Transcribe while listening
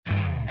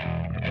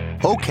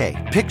Okay,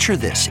 picture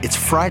this. It's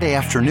Friday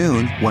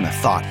afternoon when a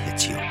thought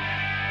hits you.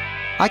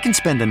 I can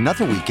spend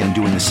another weekend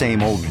doing the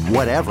same old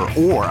whatever,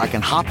 or I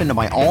can hop into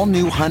my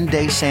all-new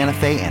Hyundai Santa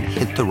Fe and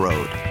hit the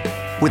road.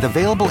 With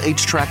available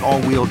H-Track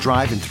all-wheel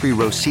drive and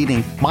 3-row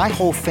seating, my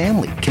whole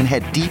family can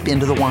head deep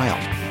into the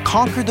wild.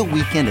 Conquer the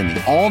weekend in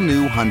the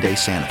all-new Hyundai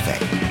Santa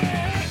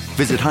Fe.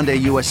 Visit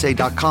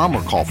HyundaiUSA.com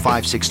or call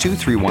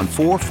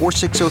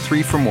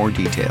 562-314-4603 for more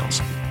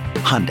details.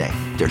 Hyundai,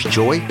 there's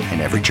joy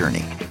in every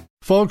journey.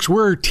 Folks,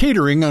 we're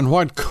teetering on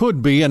what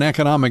could be an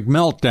economic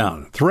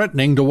meltdown,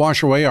 threatening to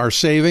wash away our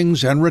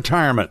savings and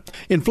retirement.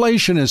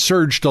 Inflation has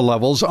surged to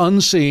levels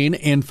unseen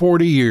in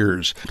 40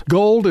 years.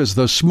 Gold is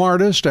the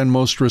smartest and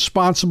most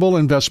responsible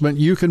investment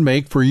you can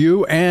make for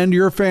you and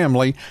your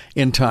family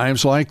in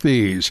times like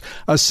these.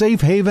 A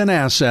safe haven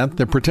asset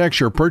that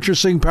protects your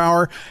purchasing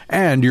power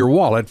and your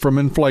wallet from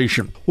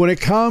inflation. When it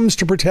comes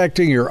to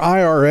protecting your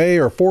IRA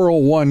or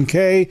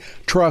 401k,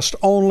 trust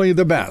only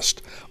the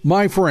best.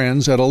 My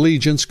friends at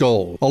Allegiance Gold.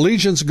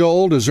 Allegiance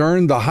Gold has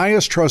earned the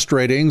highest trust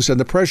ratings in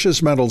the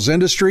precious metals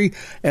industry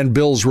and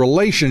builds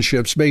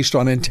relationships based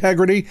on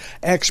integrity,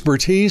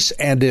 expertise,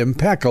 and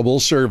impeccable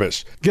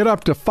service. Get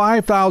up to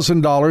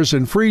 $5,000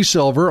 in free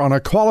silver on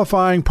a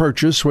qualifying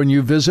purchase when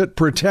you visit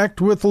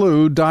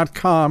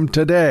protectwithlou.com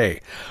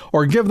today,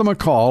 or give them a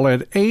call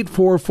at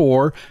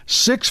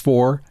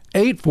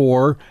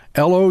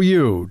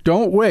 844-6484-LOU.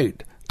 Don't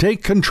wait.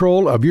 Take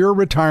control of your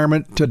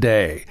retirement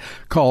today.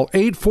 Call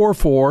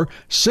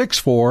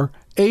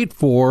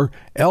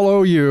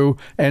 844-6484-LOU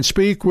and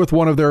speak with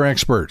one of their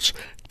experts.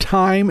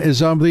 Time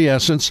is of the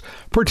essence.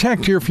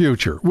 Protect your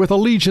future with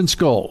Allegiance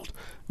Gold.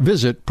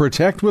 Visit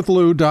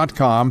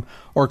protectwithlou.com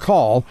or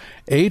call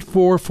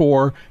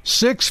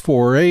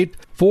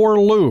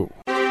 844-648-4LOU.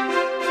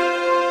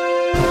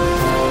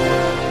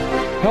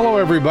 Hello,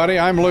 everybody.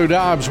 I'm Lou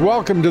Dobbs.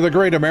 Welcome to the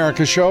Great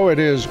America Show. It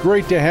is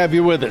great to have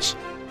you with us.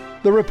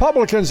 The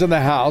Republicans in the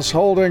House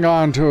holding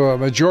on to a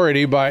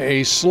majority by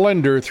a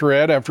slender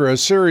thread after a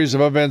series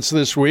of events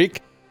this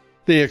week.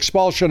 The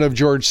expulsion of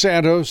George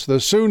Santos, the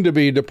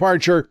soon-to-be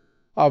departure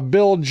of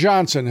Bill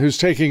Johnson, who's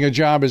taking a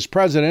job as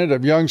president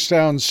of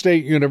Youngstown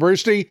State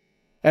University,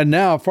 and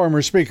now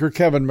former Speaker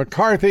Kevin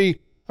McCarthy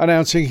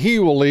announcing he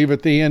will leave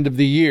at the end of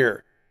the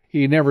year.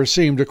 He never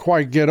seemed to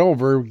quite get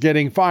over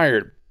getting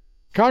fired.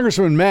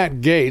 Congressman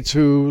Matt Gaetz,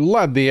 who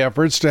led the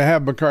efforts to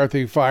have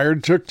McCarthy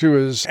fired, took to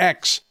his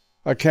X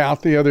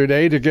account the other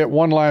day to get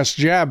one last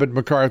jab at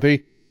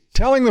McCarthy,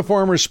 telling the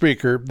former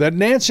speaker that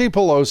Nancy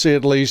Pelosi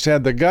at least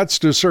had the guts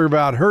to serve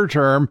out her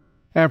term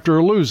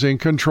after losing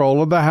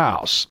control of the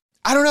House.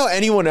 I don't know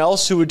anyone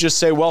else who would just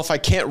say, well, if I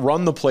can't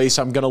run the place,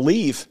 I'm going to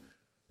leave.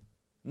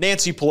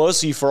 Nancy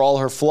Pelosi, for all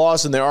her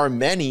flaws, and there are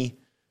many,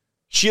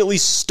 she at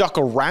least stuck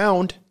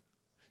around.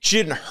 She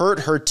didn't hurt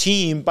her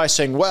team by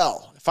saying,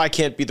 well, if I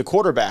can't be the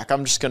quarterback,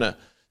 I'm just going to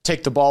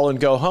take the ball and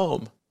go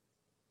home.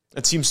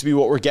 That seems to be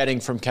what we're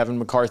getting from Kevin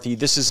McCarthy.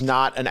 This is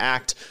not an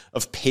act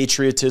of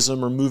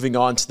patriotism or moving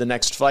on to the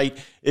next fight.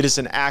 It is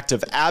an act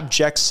of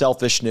abject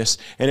selfishness,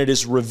 and it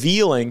is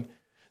revealing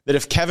that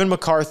if Kevin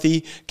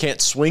McCarthy can't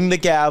swing the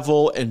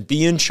gavel and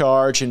be in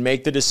charge and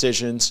make the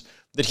decisions,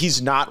 that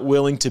he's not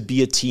willing to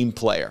be a team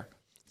player.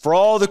 For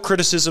all the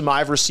criticism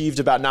I've received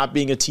about not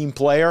being a team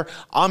player,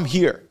 I'm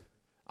here.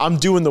 I'm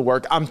doing the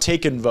work. I'm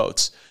taking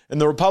votes.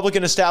 And the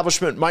Republican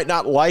establishment might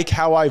not like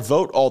how I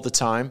vote all the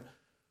time,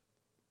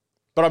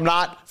 but I'm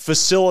not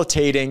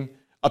facilitating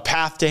a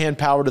path to hand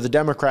power to the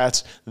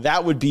Democrats.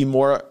 That would be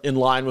more in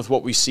line with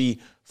what we see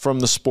from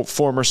the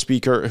former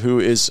speaker who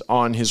is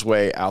on his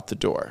way out the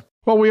door.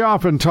 Well, we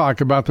often talk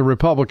about the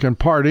Republican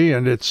Party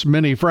and its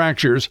many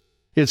fractures.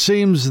 It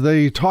seems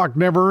the talk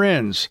never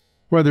ends,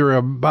 whether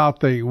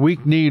about the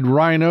weak-kneed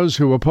rhinos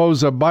who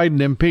oppose a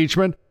Biden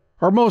impeachment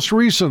or most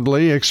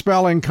recently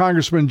expelling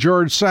Congressman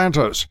George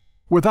Santos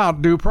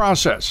without due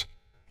process.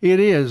 It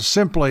is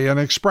simply an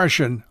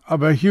expression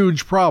of a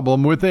huge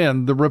problem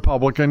within the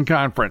Republican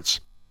conference.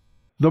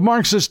 The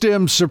Marxist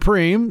Dems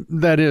Supreme,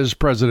 that is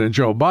President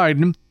Joe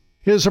Biden,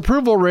 his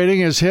approval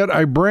rating has hit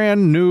a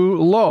brand new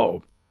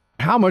low.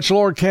 How much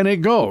lower can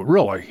it go,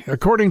 really?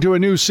 According to a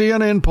new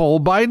CNN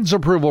poll, Biden's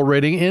approval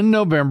rating in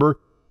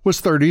November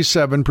was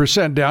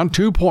 37%, down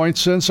 2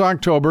 points since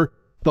October,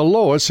 the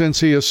lowest since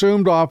he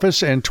assumed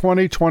office in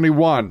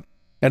 2021.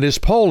 And his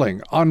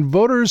polling on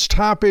voters'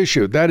 top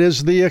issue, that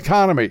is the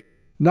economy,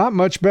 not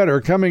much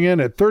better, coming in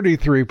at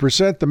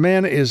 33%. The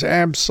man is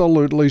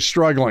absolutely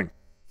struggling,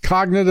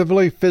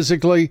 cognitively,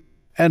 physically,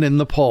 and in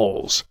the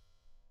polls.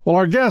 Well,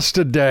 our guest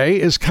today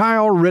is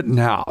Kyle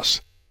Rittenhouse.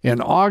 In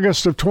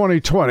August of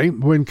 2020,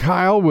 when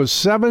Kyle was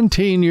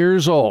 17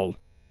 years old,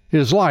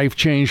 his life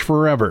changed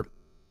forever.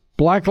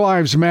 Black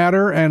Lives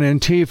Matter and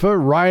Antifa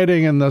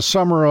rioting in the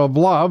Summer of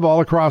Love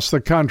all across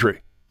the country,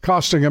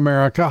 costing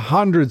America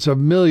hundreds of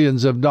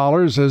millions of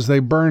dollars as they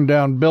burned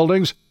down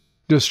buildings,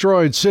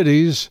 destroyed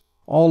cities,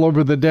 all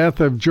over the death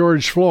of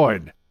George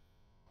Floyd.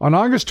 On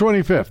August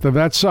 25th of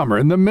that summer,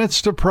 in the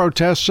midst of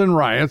protests and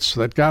riots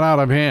that got out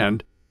of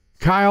hand,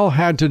 Kyle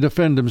had to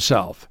defend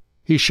himself.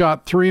 He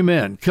shot 3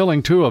 men,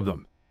 killing 2 of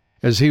them.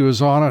 as he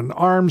was on an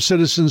armed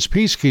citizens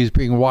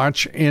peacekeeping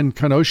watch in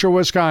Kenosha,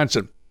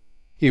 Wisconsin.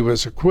 He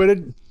was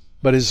acquitted,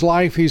 but his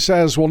life, he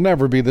says, will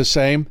never be the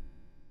same.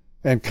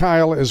 And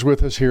Kyle is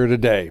with us here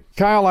today.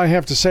 Kyle, I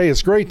have to say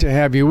it's great to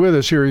have you with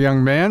us here,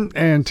 young man,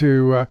 and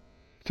to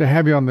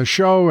have you on the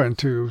show and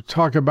to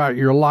talk about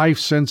your life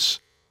since,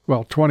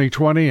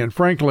 2020, and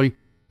frankly,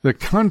 the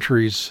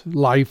country's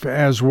life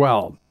as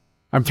well.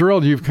 I'm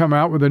thrilled you've come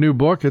out with a new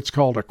book. It's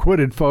called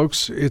Acquitted,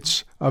 folks.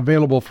 It's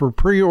available for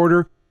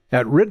pre-order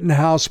at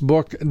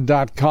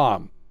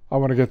RittenhouseBook.com. I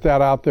want to get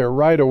that out there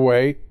right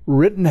away,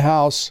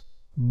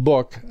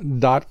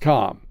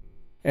 RittenhouseBook.com.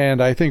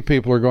 And I think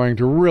people are going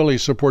to really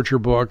support your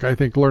book. I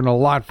think learn a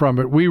lot from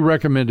it. We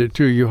recommend it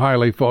to you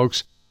highly,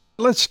 folks.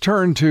 Let's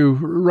turn to,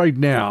 right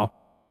now,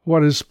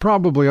 what is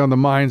probably on the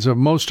minds of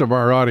most of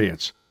our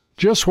audience.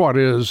 Just what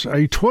is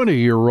a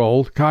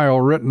 20-year-old Kyle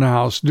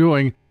Rittenhouse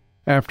doing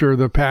after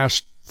the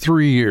past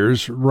 3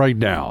 years right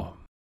now?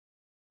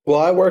 Well,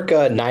 I work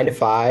 9 to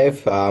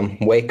 5,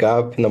 wake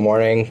up in the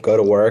morning, go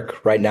to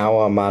work. Right now,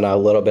 I'm on a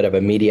little bit of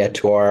a media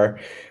tour,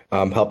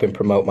 helping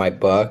promote my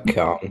book.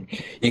 You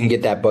can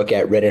get that book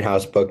at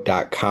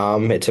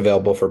RittenhouseBook.com. It's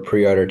available for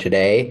pre-order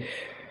today.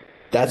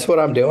 That's what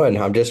I'm doing.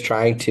 I'm just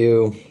trying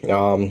to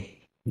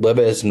live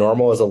as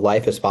normal as a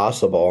life as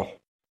possible.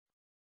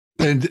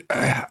 And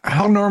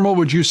how normal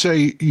would you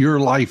say your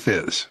life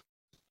is?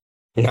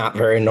 Not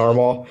very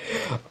normal.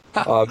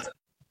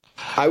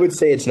 I would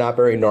say it's not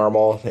very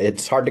normal.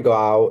 It's hard to go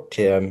out.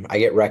 I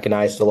get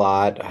recognized a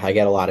lot. I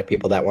get a lot of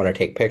people that want to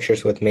take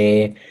pictures with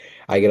me.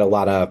 I get a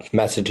lot of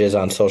messages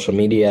on social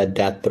media,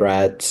 death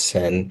threats,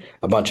 and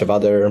a bunch of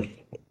other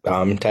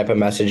type of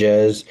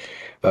messages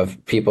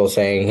of people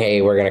saying,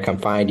 hey, we're going to come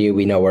find you.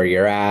 We know where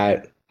you're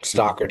at,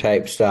 stalker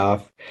type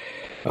stuff.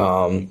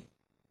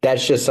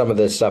 That's just some of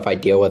the stuff I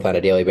deal with on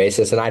a daily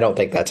basis, and I don't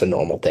think that's a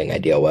normal thing I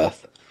deal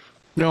with.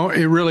 No,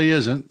 it really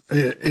isn't.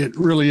 It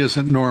really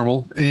isn't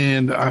normal,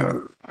 and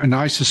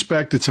I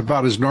suspect it's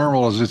about as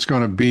normal as it's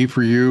going to be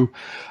for you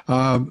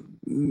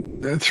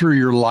through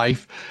your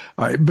life.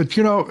 But,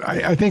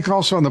 I think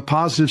also on the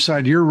positive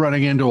side, you're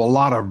running into a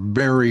lot of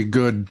very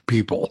good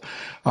people,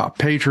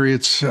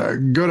 patriots,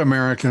 good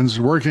Americans,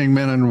 working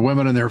men and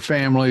women and their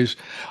families,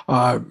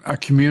 a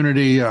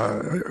community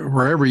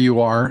wherever you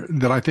are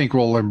that I think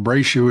will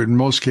embrace you in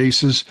most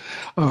cases.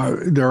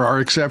 There are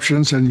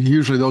exceptions, and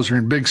usually those are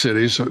in big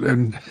cities,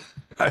 and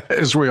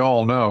as we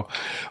all know.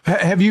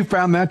 Have you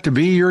found that to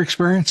be your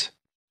experience?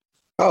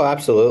 Oh,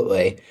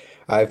 absolutely.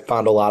 I've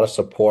found a lot of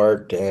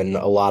support and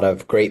a lot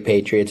of great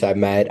patriots I've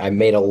met. I've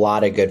made a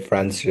lot of good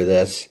friends through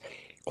this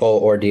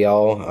whole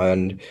ordeal,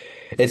 and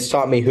it's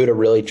taught me who to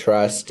really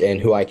trust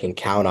and who I can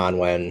count on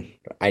when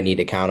I need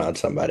to count on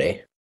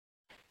somebody.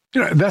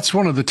 That's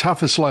one of the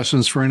toughest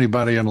lessons for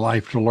anybody in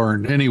life to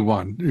learn,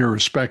 anyone,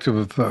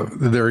 irrespective of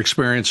their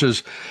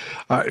experiences.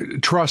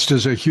 Trust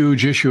is a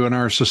huge issue in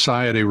our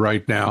society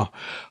right now.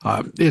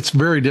 It's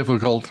very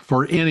difficult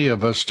for any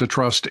of us to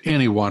trust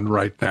anyone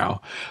right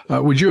now.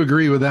 Would you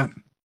agree with that?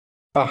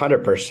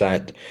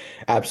 100%.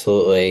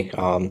 Absolutely.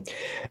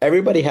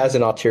 Everybody has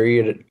an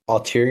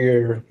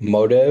ulterior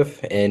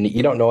motive, and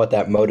you don't know what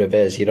that motive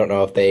is. You don't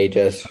know if they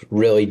just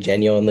really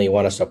genuinely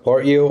want to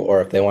support you or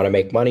if they want to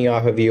make money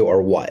off of you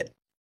or what.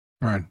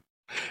 Right.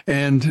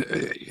 And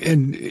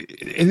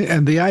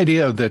the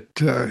idea that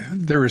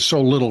there is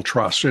so little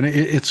trust, and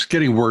it's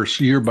getting worse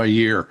year by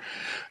year.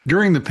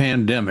 During the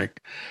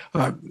pandemic,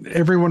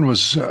 everyone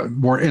was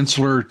more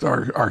insular.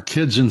 Our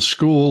kids in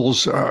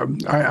schools,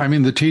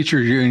 the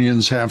teachers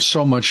unions have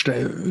so much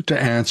to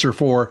answer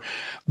for.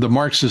 The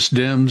Marxist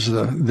Dems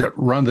that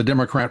run the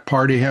Democrat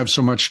Party have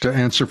so much to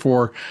answer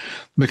for,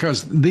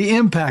 because the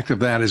impact of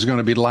that is going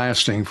to be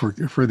lasting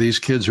for these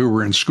kids who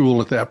were in school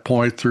at that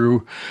point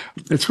through.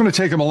 It's going to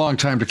take them a long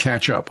time to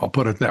catch up. I'll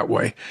put it that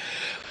way.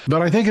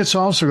 But I think it's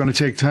also going to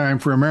take time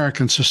for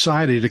American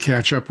society to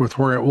catch up with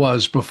where it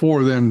was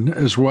before then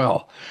as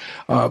well.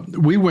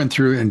 We went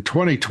through in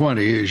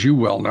 2020, as you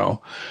well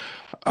know,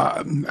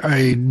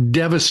 a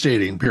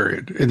devastating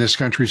period in this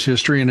country's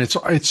history, and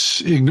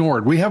it's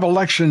ignored. We have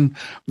election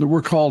that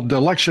we're called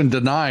election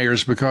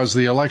deniers because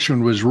the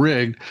election was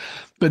rigged,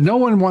 but no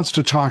one wants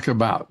to talk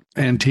about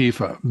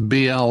Antifa,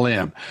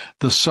 BLM,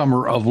 the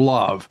Summer of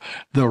Love,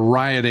 the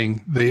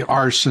rioting, the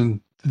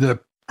arson, the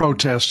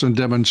protests and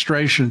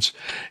demonstrations.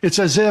 It's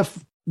as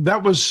if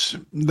that was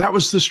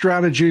the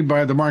strategy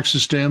by the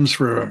Marxist Dems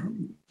for a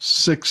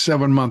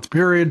 6-7 month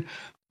period.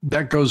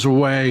 That goes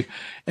away,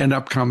 and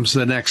up comes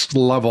the next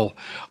level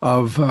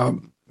of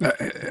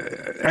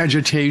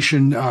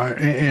agitation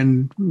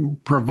and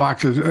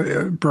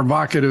provocative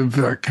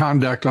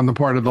conduct on the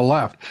part of the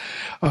left,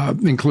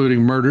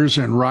 including murders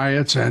and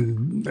riots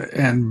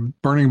and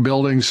burning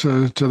buildings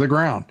to the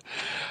ground.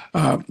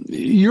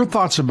 Your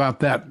thoughts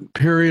about that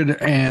period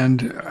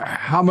and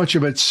how much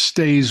of it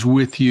stays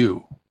with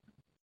you?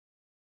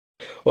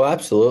 Well,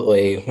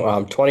 absolutely.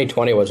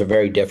 2020 was a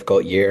very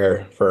difficult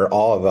year for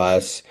all of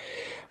us.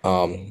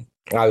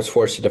 I was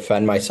forced to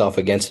defend myself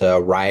against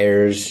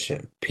rioters,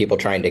 people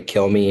trying to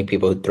kill me,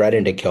 people who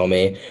threatened to kill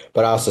me.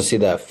 But I also see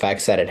the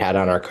effects that it had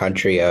on our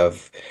country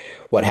of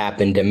what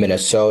happened in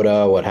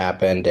Minnesota, what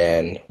happened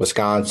in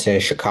Wisconsin,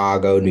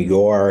 Chicago, New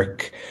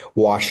York,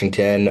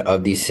 Washington,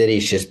 of these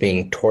cities just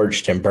being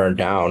torched and burned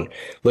down.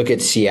 Look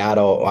at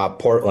Seattle,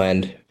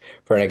 Portland,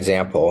 for an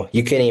example.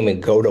 You can't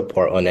even go to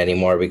Portland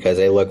anymore because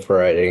they look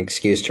for an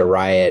excuse to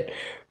riot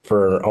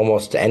for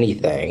almost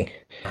anything.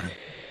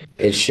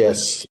 It's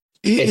just,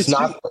 it's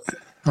not.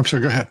 I'm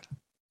sorry, go ahead.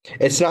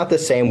 It's not the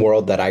same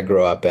world that I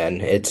grew up in.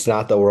 It's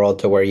not the world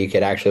to where you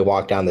could actually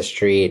walk down the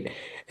street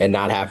and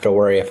not have to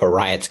worry if a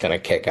riot's going to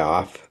kick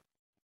off.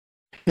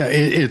 Yeah,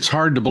 it's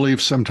hard to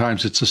believe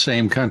sometimes it's the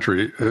same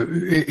country.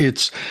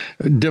 It's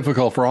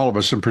difficult for all of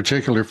us, in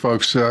particular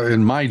folks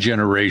in my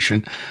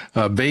generation,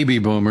 baby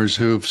boomers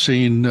who've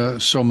seen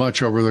so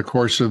much over the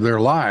course of their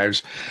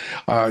lives.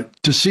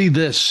 To see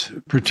this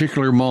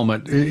particular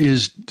moment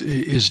is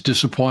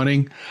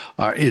disappointing.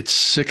 It's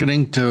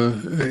sickening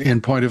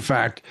in point of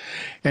fact,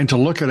 and to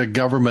look at a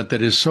government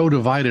that is so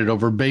divided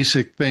over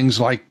basic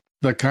things like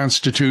the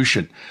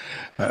Constitution.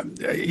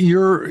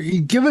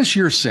 Give us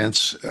your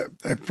sense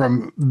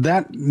from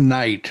that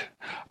night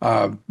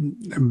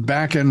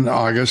back in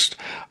August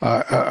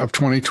of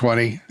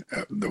 2020.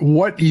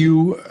 What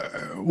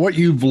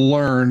you've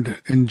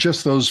learned in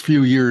just those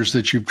few years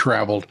that you've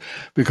traveled,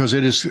 because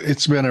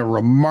it's been a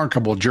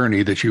remarkable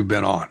journey that you've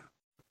been on.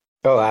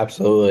 Oh,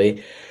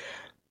 absolutely.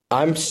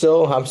 I'm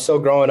still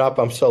growing up.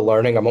 I'm still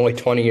learning. I'm only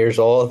 20 years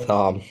old.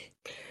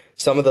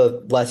 Some of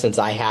the lessons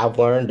I have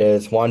learned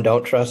is, one,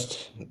 don't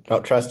trust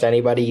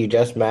anybody you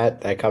just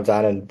met that comes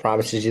out and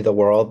promises you the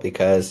world,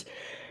 because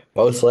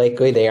most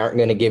likely they aren't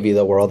going to give you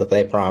the world if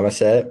they promise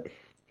it.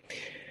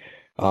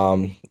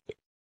 A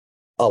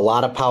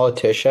lot of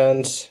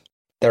politicians,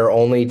 they're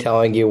only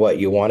telling you what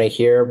you want to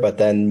hear, but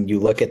then you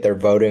look at their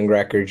voting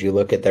records, you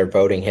look at their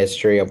voting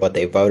history of what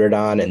they voted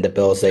on and the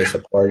bills they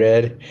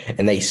supported,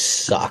 and they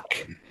suck.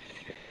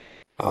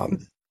 A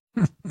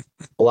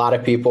lot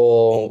of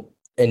people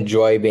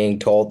enjoy being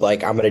told,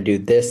 like, I'm going to do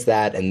this,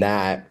 that, and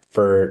that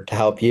to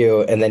help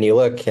you. And then you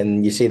look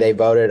and you see they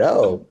voted,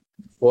 oh,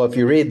 well, if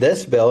you read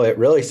this bill, it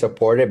really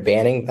supported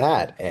banning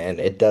that.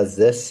 And it does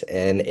this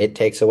and it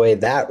takes away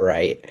that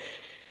right.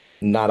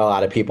 Not a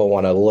lot of people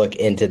want to look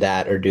into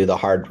that or do the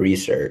hard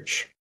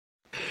research.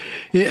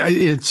 Yeah,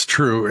 it's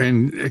true.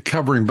 And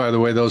covering, by the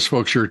way, those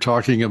folks you're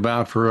talking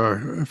about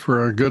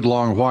for a good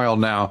long while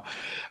now,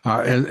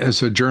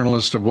 as a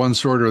journalist of one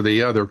sort or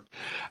the other,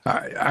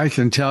 I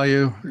can tell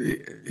you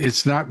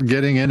it's not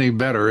getting any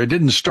better. It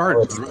didn't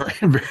start,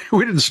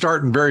 we didn't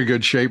start in very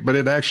good shape, but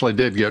it actually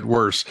did get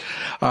worse.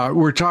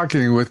 We're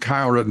talking with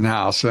Kyle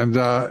Rittenhouse, and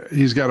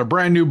he's got a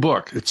brand new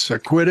book. It's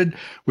Acquitted.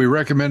 We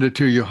recommend it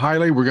to you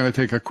highly. We're going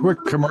to take a quick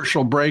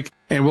commercial break,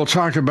 and we'll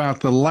talk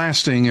about the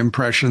lasting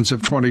impressions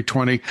of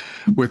 2020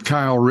 with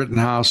Kyle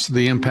Rittenhouse,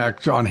 the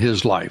impact on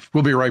his life.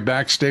 We'll be right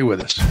back. Stay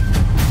with us.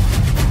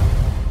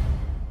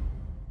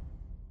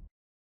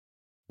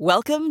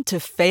 Welcome to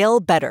Fail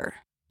Better,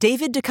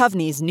 David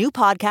Duchovny's new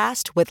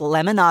podcast with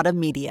Lemonada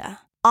Media.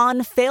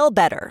 On Fail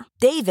Better,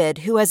 David,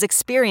 who has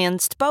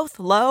experienced both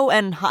low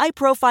and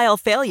high-profile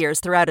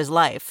failures throughout his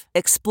life,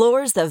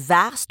 explores the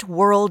vast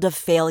world of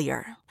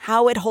failure,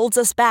 how it holds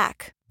us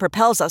back,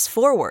 propels us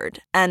forward,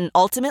 and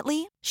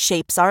ultimately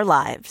shapes our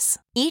lives.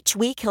 Each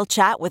week he'll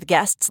chat with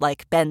guests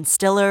like Ben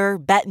Stiller,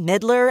 Bette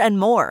Midler, and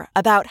more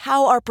about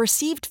how our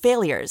perceived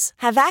failures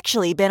have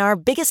actually been our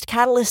biggest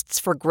catalysts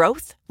for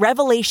growth,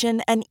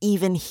 revelation, and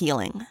even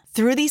healing.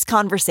 Through these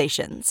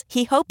conversations,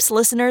 he hopes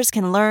listeners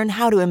can learn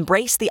how to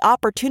embrace the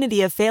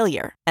opportunity of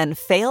failure and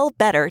fail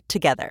better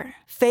together.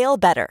 Fail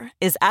Better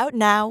is out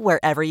now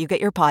wherever you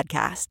get your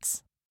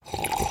podcasts.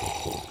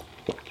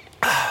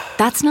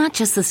 That's not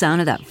just the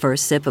sound of that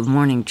first sip of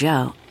Morning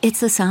Joe.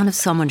 It's the sound of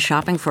someone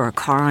shopping for a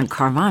car on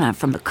Carvana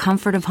from the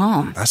comfort of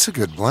home. That's a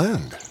good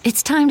blend.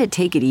 It's time to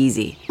take it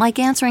easy, like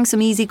answering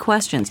some easy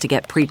questions to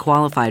get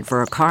pre-qualified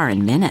for a car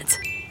in minutes.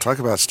 Talk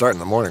about starting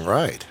the morning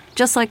right.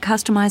 Just like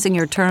customizing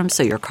your terms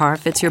so your car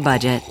fits your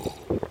budget.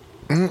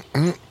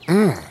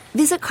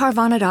 Visit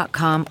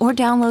Carvana.com or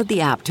download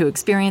the app to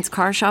experience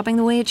car shopping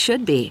the way it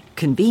should be.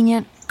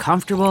 Convenient,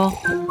 comfortable.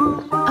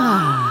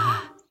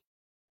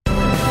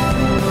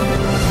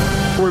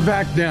 We're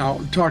back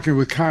now talking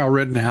with Kyle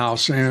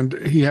Rittenhouse, and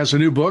he has a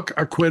new book,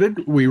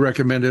 Acquitted. We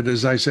recommend it,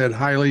 as I said,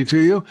 highly to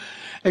you.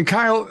 And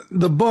Kyle,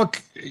 the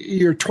book,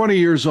 you're 20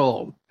 years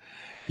old.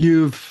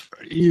 You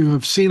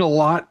have seen a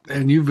lot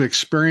and you've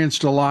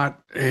experienced a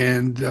lot,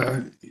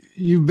 and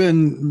you've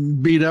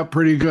been beat up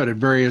pretty good at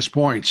various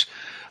points,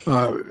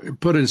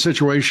 put in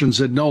situations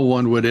that no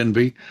one would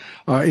envy,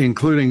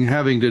 including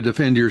having to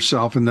defend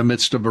yourself in the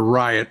midst of a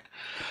riot,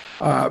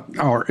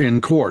 or in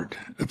court,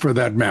 for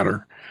that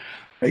matter.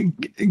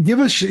 Give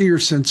us your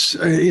sense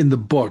in the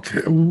book,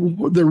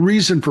 the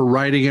reason for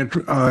writing it,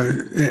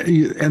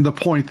 and the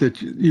point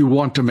that you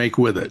want to make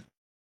with it.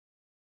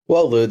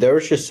 Well, Lou, there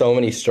was just so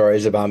many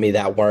stories about me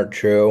that weren't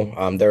true.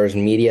 There was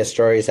media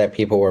stories that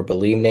people were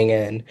believing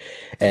in,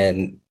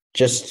 and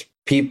just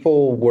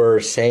people were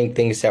saying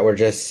things that were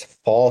just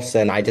false,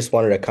 and I just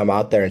wanted to come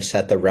out there and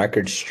set the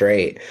record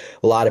straight.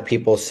 A lot of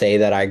people say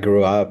that I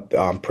grew up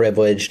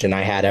privileged and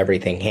I had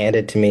everything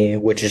handed to me,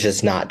 which is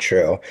just not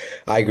true.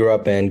 I grew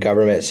up in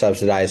government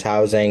subsidized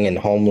housing and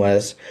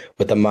homeless,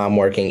 with a mom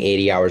working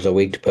 80 hours a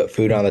week to put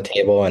food on the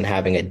table and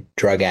having a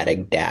drug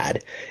addict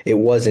dad. It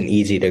wasn't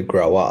easy to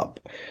grow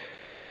up.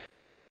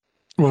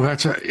 Well, I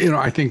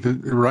think that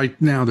right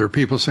now there are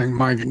people saying,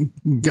 my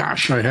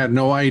gosh, I had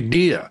no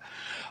idea.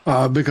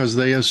 Because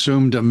they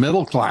assumed a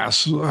middle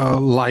class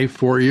life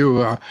for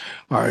you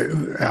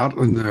out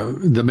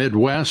in the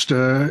Midwest,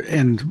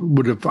 and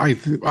would have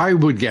I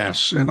would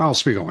guess, and I'll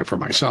speak only for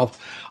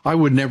myself, I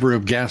would never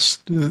have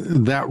guessed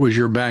that was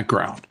your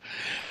background.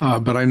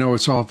 But I know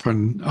it's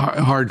often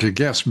hard to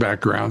guess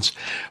backgrounds,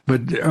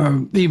 but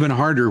even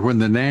harder when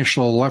the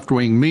national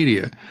left-wing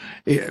media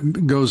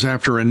goes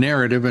after a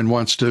narrative and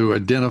wants to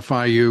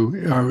identify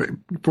you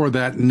for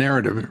that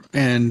narrative.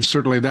 And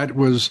certainly that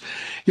was,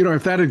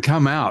 if that had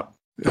come out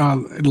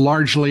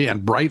largely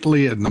and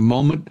brightly in the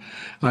moment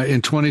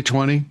in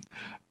 2020,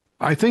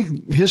 I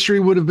think history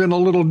would have been a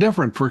little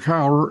different for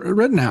Kyle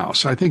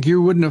Rittenhouse. I think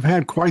you wouldn't have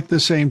had quite the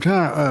same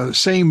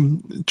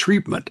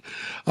treatment.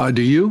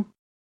 Do you?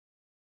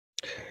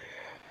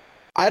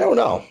 I don't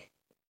know.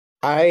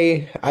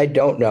 I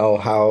don't know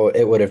how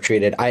it would have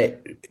treated.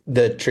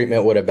 The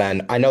treatment would have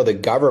been, I know the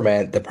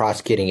government, the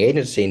prosecuting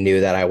agency knew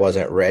that I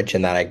wasn't rich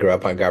and that I grew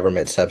up on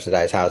government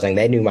subsidized housing.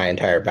 They knew my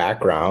entire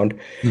background.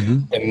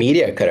 Mm-hmm. The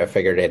media could have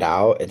figured it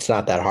out. It's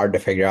not that hard to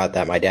figure out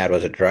that my dad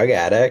was a drug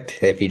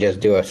addict if you just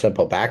do a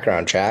simple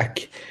background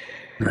check.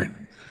 Right.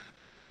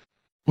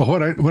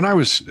 Well, when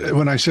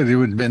I said it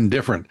would have been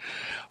different,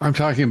 I'm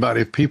talking about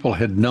if people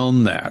had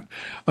known that.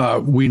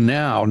 We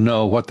now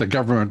know what the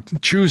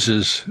government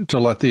chooses to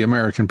let the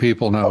American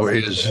people know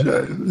is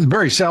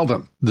very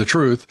seldom the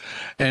truth,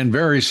 and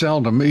very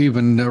seldom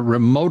even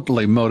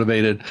remotely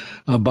motivated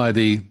by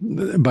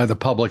the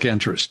public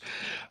interest.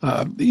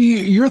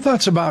 Your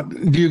thoughts about,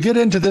 do you get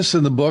into this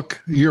in the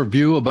book, your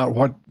view about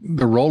what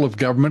the role of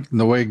government and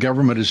the way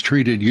government has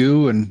treated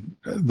you and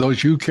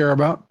those you care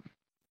about?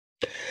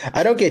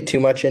 I don't get too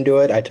much into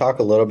it. I talk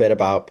a little bit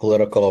about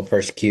political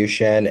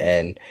persecution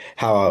and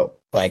how,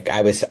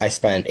 I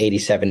spent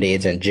 87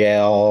 days in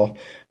jail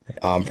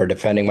for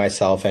defending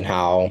myself, and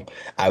how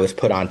I was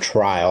put on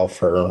trial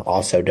for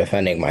also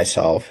defending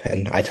myself.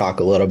 And I talk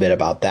a little bit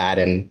about that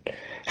and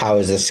how it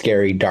was a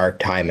scary, dark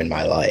time in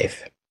my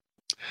life.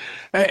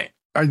 Hey,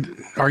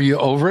 are you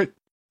over it?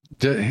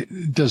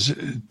 Does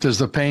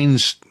the pain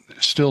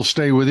still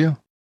stay with you?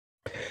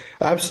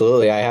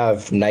 Absolutely. I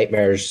have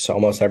nightmares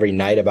almost every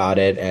night about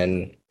it.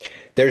 And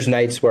there's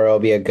nights where it'll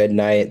be a good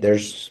night.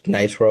 There's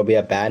nights where it'll be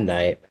a bad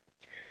night.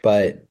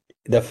 But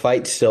the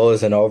fight still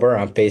isn't over.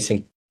 I'm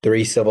facing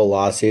 3 civil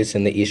lawsuits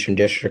in the Eastern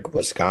District of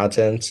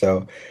Wisconsin. So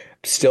I'm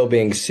still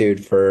being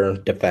sued for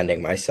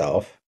defending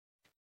myself.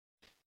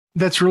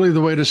 That's really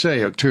the way to say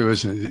it, too,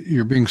 isn't it?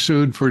 You're being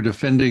sued for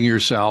defending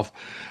yourself.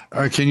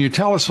 Can you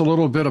tell us a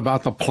little bit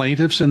about the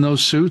plaintiffs in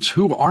those suits?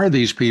 Who are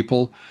these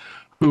people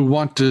who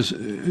want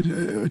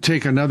to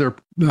take another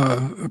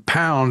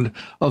pound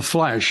of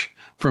flesh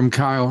from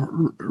Kyle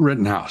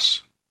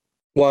Rittenhouse?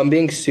 Well, I'm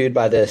being sued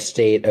by the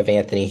estate of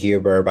Anthony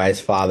Huber, by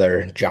his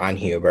father, John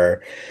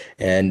Huber,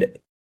 and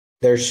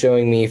they're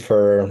suing me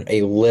for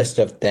a list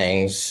of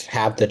things.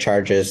 Half the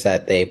charges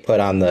that they put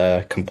on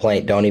the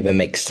complaint don't even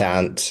make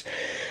sense.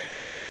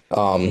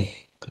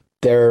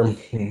 They're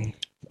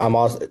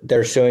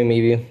suing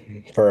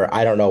me for,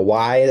 I don't know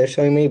why they're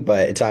suing me,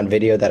 but it's on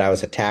video that I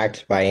was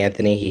attacked by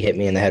Anthony. He hit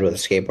me in the head with a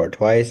skateboard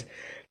twice.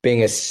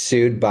 Being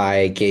sued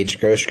by Gage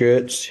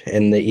Grosskreutz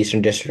in the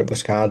Eastern District of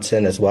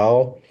Wisconsin as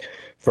well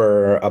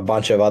for a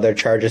bunch of other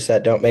charges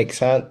that don't make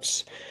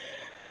sense.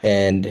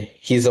 And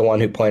he's the one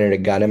who pointed a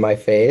gun in my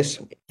face.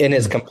 In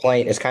his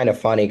complaint, it's kind of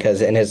funny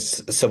because in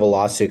his civil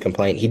lawsuit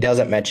complaint, he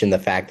doesn't mention the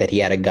fact that he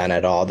had a gun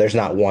at all. There's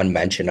not one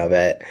mention of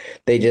it.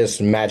 They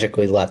just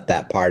magically left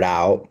that part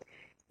out.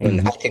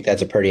 And I think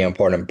that's a pretty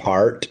important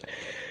part.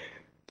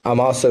 I'm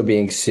also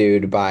being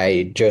sued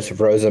by Joseph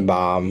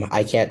Rosenbaum.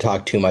 I can't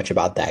talk too much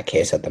about that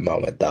case at the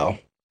moment, though.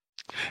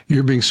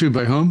 You're being sued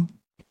by whom?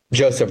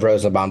 Joseph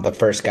Rosenbaum, the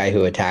first guy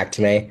who attacked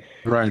me.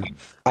 Right.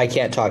 I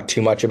can't talk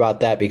too much about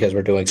that because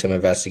we're doing some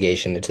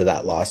investigation into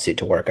that lawsuit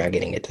to work on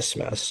getting it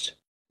dismissed.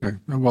 Okay.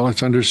 Well,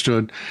 it's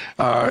understood.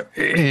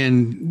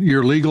 And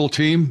your legal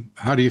team,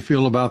 how do you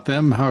feel about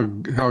them? How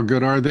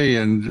good are they?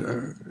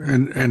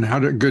 And how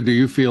good do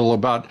you feel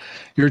about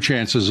your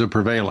chances of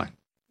prevailing?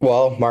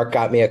 Well, Mark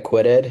got me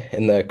acquitted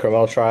in the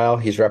criminal trial.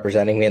 He's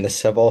representing me in the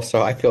civil,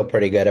 so I feel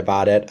pretty good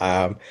about it.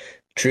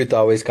 Truth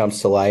always comes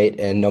to light,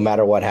 and no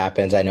matter what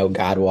happens, I know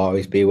God will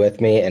always be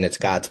with me, and it's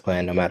God's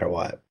plan no matter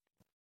what.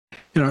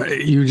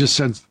 You just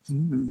said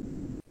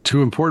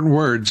 2 important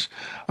words,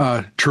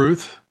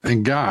 truth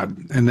and God,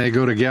 and they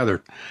go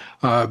together,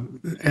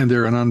 and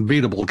they're an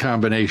unbeatable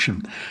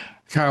combination.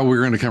 Kyle, we're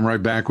going to come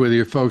right back with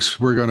you, folks.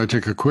 We're going to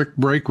take a quick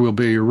break. We'll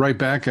be right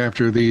back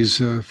after these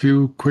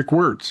few quick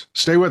words.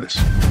 Stay with us.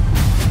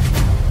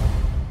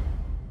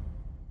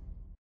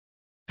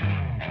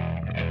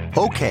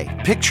 Okay,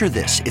 picture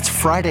this. It's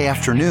Friday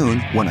afternoon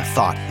when a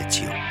thought hits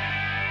you.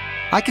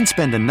 I can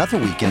spend another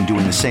weekend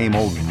doing the same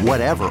old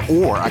whatever,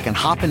 or I can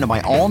hop into my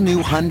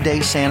all-new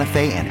Hyundai Santa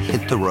Fe and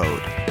hit the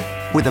road.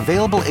 With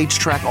available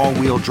H-Track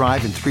all-wheel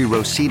drive and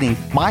 3-row seating,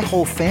 my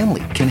whole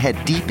family can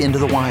head deep into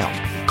the wild.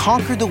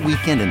 Conquer the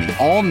weekend in the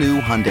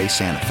all-new Hyundai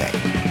Santa Fe.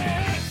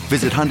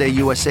 Visit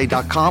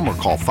HyundaiUSA.com or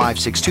call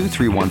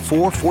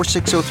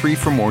 562-314-4603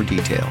 for more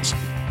details.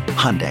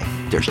 Hyundai,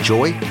 there's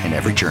joy in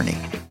every journey.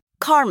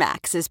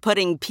 CarMax is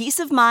putting peace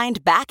of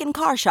mind back in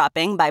car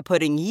shopping by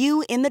putting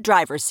you in the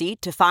driver's seat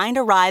to find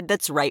a ride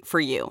that's right for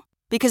you.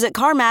 Because at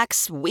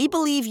CarMax, we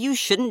believe you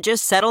shouldn't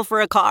just settle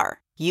for a car.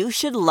 You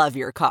should love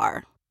your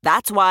car.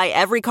 That's why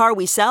every car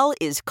we sell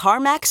is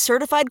CarMax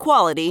certified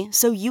quality,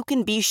 so you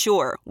can be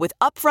sure with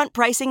upfront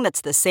pricing that's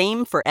the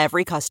same for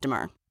every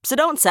customer. So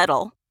don't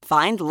settle.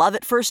 Find love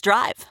at first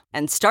drive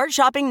and start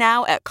shopping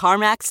now at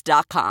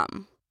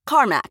CarMax.com.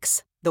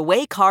 CarMax, the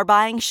way car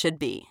buying should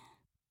be.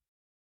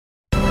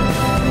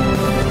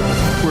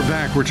 We're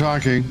back. We're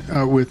talking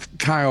with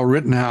Kyle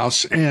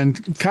Rittenhouse.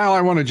 And Kyle,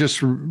 I want to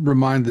just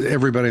remind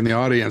everybody in the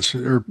audience,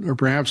 or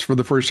perhaps for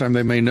the first time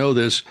they may know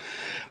this,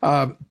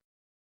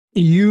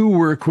 you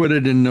were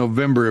acquitted in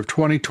November of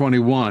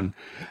 2021,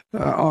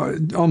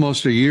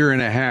 almost a year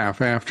and a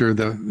half after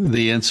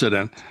the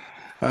incident.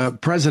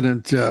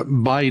 President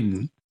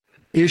Biden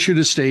issued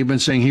a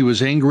statement saying he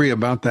was angry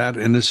about that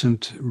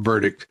innocent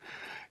verdict.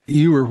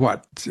 You were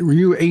what? Were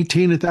you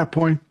 18 at that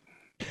point?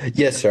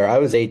 Yes, sir. I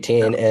was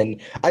 18, and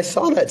I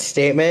saw that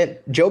statement.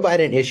 Joe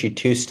Biden issued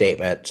two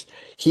statements.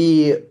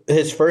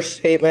 His first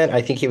statement,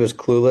 I think he was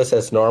clueless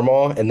as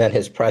normal, and then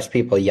his press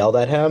people yelled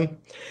at him.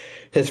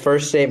 His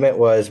first statement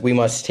was, "We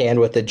must stand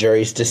with the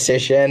jury's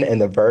decision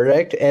and the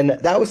verdict," and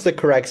that was the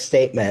correct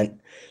statement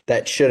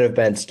that should have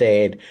been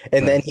stayed.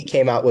 And then he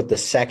came out with the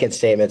second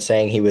statement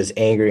saying he was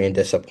angry and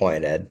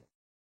disappointed.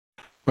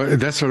 Well,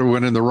 that sort of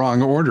went in the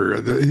wrong order,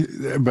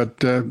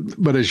 but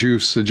as you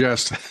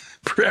suggest,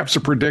 perhaps a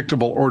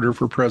predictable order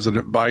for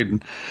President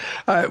Biden.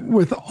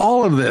 With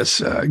all of this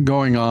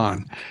going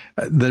on,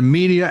 the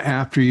media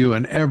after you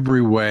in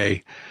every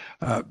way,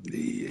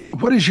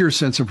 what is your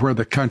sense of where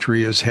the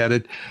country is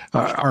headed?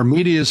 Our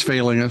media is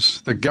failing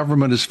us. The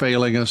government is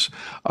failing us.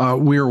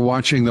 We are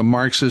watching the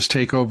Marxists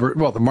take over.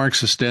 Well, the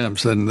Marxist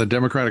Dems and the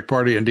Democratic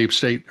Party and deep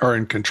state are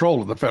in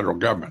control of the federal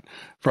government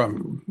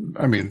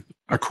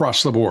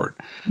across the board.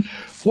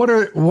 What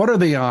are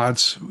the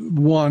odds,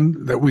 one,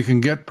 that we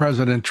can get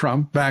President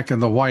Trump back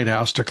in the White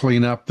House to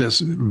clean up this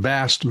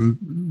vast,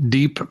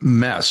 deep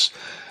mess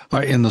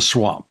in the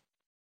swamp?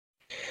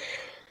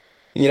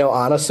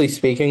 Honestly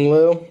speaking,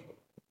 Lou,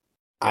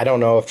 I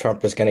don't know if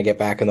Trump is going to get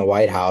back in the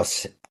White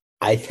House.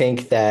 I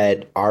think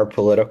that our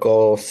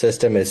political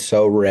system is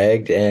so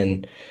rigged,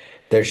 and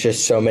there's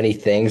just so many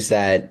things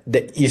that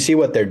you see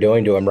what they're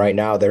doing to him right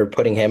now. They're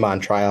putting him on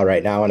trial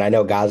right now, and I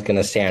know God's going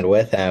to stand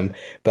with him,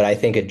 but I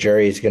think a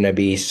jury is going to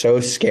be so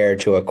scared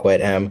to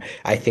acquit him.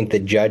 I think the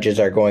judges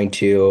are going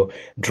to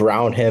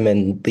drown him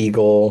in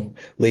legal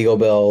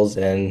bills,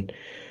 and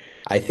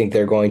I think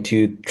they're going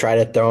to try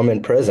to throw him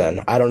in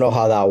prison. I don't know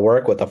how that'll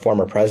work with a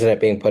former president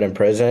being put in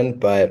prison,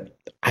 but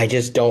I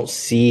just don't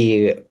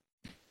see.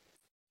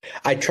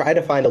 I try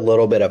to find a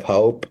little bit of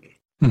hope,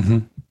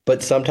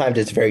 but sometimes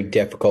it's very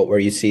difficult where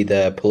you see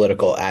the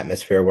political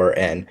atmosphere we're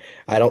in.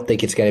 I don't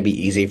think it's going to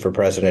be easy for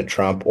President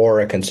Trump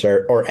or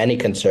any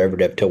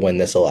conservative to win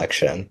this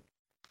election.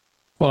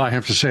 Well, I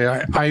have to say,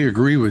 I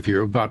agree with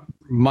you about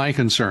my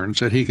concerns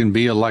that he can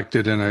be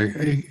elected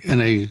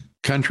in a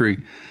country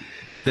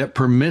that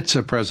permits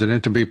a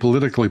president to be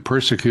politically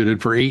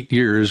persecuted for 8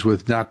 years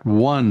with not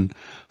one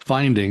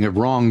finding of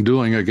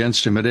wrongdoing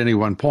against him at any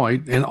one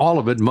point, and all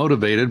of it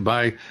motivated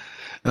by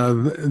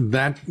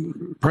that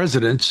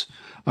president's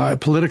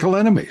political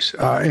enemies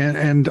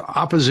and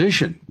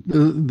opposition,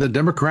 the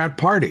Democrat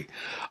Party,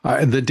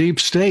 the deep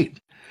state.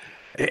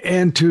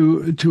 And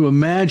to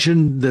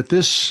imagine that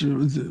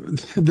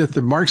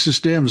the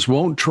Marxist Dems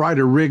won't try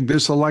to rig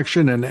this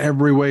election in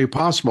every way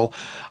possible,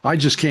 I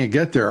just can't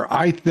get there.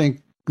 I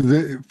think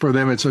for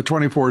them, it's a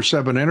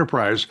 24/7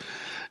 enterprise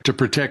to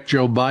protect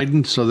Joe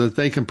Biden so that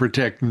they can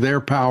protect their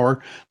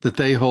power that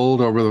they hold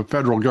over the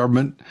federal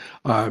government,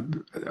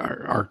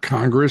 our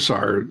Congress,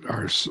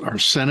 our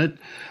Senate.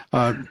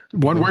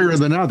 One way or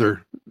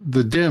another,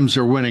 the Dems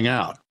are winning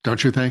out,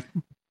 don't you think?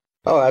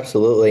 Oh,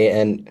 absolutely.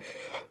 And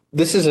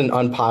this is an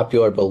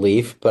unpopular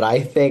belief, but I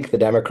think the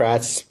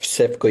Democrats,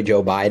 specifically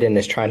Joe Biden,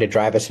 is trying to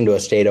drive us into a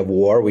state of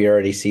war. We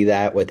already see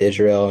that with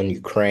Israel and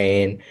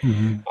Ukraine.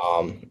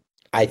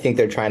 I think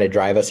they're trying to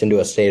drive us into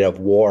a state of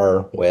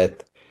war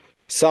with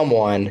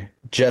someone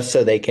just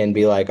so they can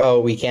be like,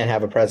 oh, we can't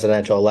have a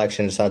presidential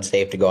election. It's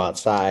unsafe to go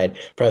outside.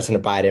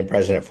 President Biden,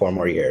 president 4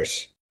 more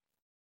years.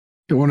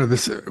 One of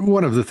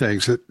the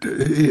things that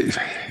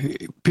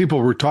people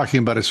were talking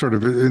about it sort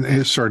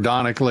of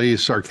sardonically,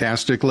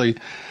 sarcastically,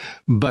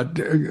 but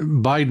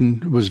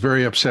Biden was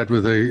very upset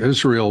with the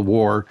Israel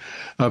war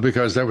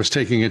because that was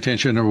taking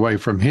attention away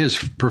from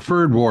his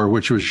preferred war,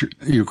 which was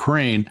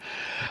Ukraine.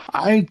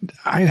 I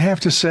have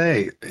to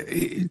say,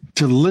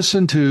 to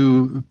listen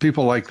to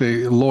people like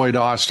the Lloyd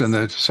Austin,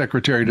 the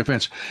Secretary of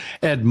Defense,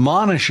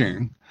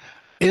 admonishing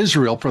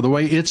Israel for the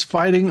way it's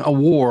fighting a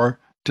war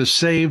to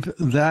save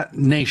that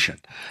nation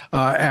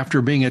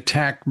after being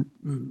attacked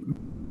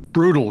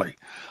brutally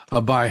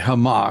by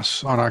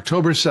Hamas on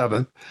October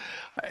 7th.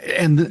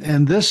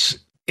 And this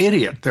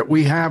idiot that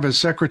we have as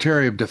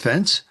Secretary of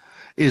Defense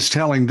is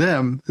telling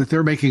them that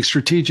they're making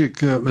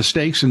strategic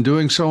mistakes and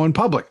doing so in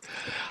public.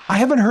 I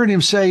haven't heard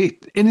him say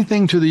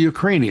anything to the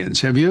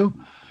Ukrainians, have you?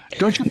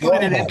 Don't you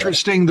find it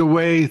interesting the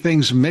way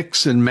things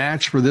mix and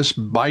match for this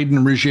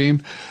Biden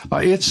regime?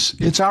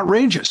 It's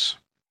outrageous.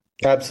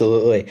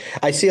 Absolutely.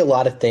 I see a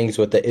lot of things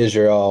with the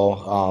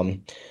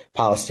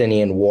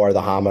Israel-Palestinian war,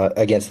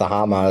 against the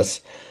Hamas.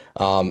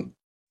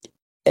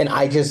 And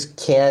I just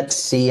can't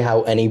see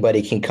how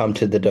anybody can come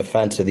to the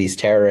defense of these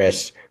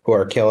terrorists who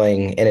are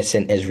killing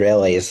innocent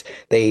Israelis.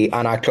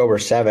 On October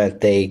 7th,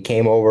 they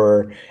came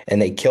over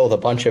and they killed a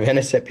bunch of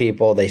innocent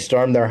people. They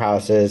stormed their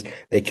houses.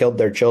 They killed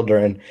their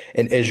children.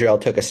 And Israel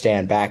took a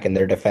stand back, and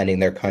they're defending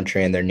their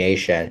country and their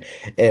nation.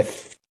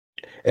 If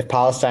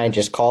Palestine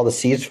just called a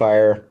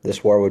ceasefire,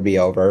 this war would be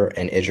over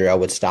and Israel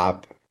would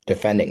stop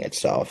defending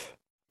itself.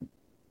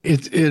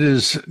 It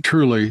is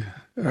truly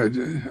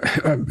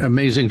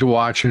amazing to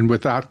watch, and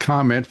without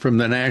comment from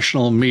the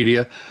national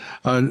media,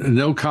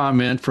 no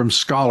comment from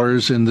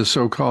scholars in the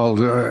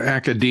so-called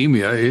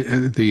academia,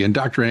 the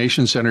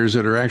indoctrination centers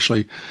that are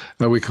actually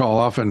we call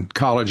often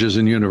colleges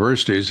and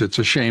universities. It's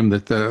a shame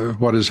that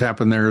what has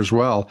happened there as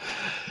well.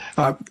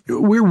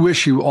 We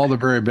wish you all the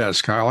very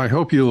best, Kyle. I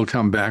hope you will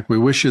come back. We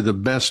wish you the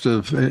best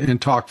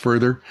and talk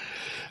further.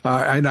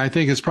 And I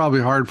think it's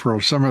probably hard for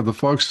some of the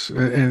folks,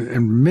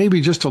 and maybe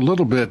just a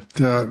little bit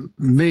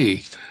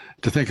me,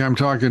 to think I'm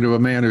talking to a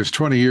man who's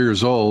 20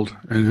 years old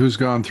and who's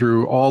gone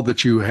through all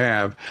that you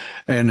have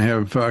and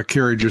have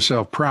carried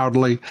yourself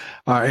proudly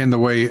in the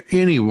way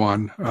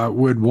anyone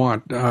would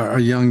want a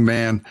young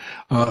man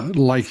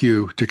like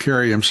you to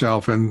carry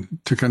himself and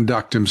to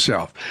conduct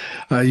himself.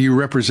 You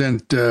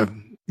represent,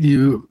 in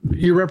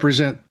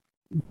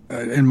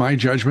my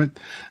judgment,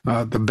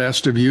 the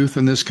best of youth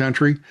in this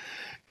country.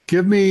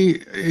 Give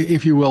me,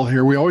 if you will,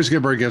 here, we always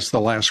give our guests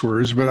the last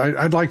words, but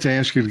I'd like to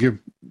ask you to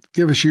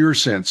give us your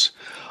sense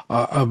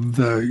of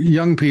the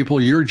young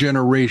people, your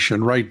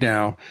generation right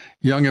now,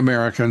 young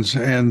Americans,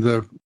 and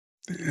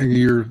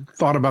your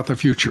thought about the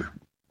future.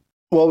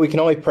 Well, we can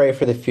only pray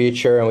for the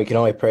future, and we can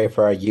only pray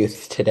for our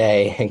youth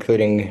today,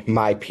 including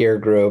my peer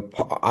group.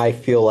 I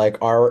feel like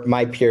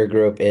my peer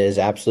group is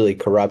absolutely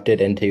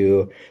corrupted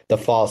into the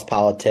false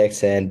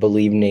politics and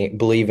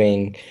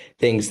believing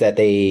things that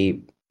they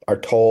are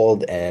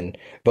told, and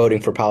voting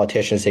for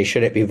politicians they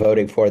shouldn't be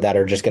voting for, that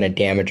are just going to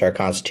damage our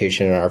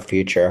Constitution and our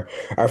future.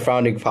 Our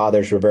founding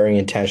fathers were very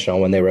intentional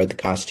when they wrote the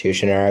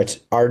Constitution, and it's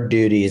our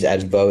duties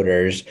as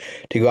voters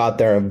to go out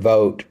there and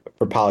vote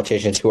for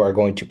politicians who are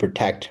going to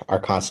protect our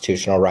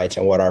constitutional rights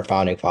and what our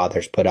founding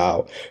fathers put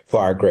out for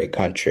our great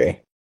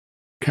country.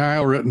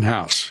 Kyle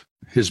Rittenhouse,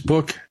 his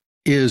book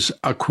is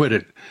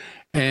Acquitted,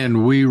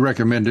 and we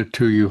recommend it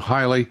to you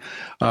highly.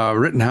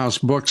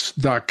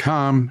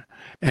 RittenhouseBooks.com.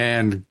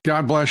 And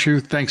God bless you.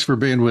 Thanks for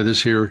being with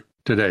us here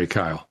today,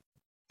 Kyle.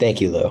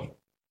 Thank you, Lou.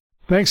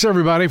 Thanks,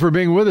 everybody, for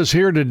being with us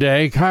here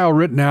today. Kyle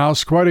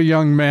Rittenhouse, quite a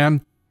young man.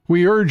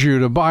 We urge you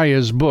to buy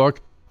his book,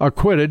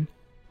 Acquitted,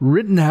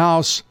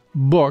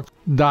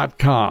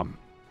 RittenhouseBook.com.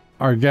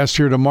 Our guest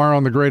here tomorrow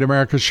on the Great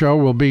America Show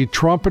will be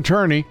Trump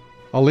attorney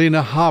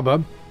Alina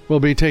Habba. We'll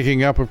be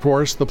taking up, of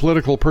course, the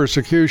political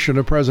persecution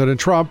of President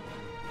Trump,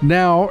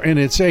 now in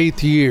its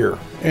 8th year,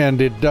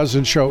 and it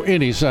doesn't show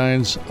any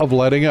signs of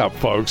letting up,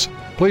 folks.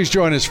 Please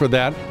join us for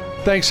that.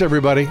 Thanks,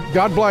 everybody.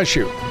 God bless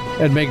you,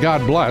 and may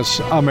God bless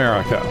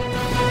America.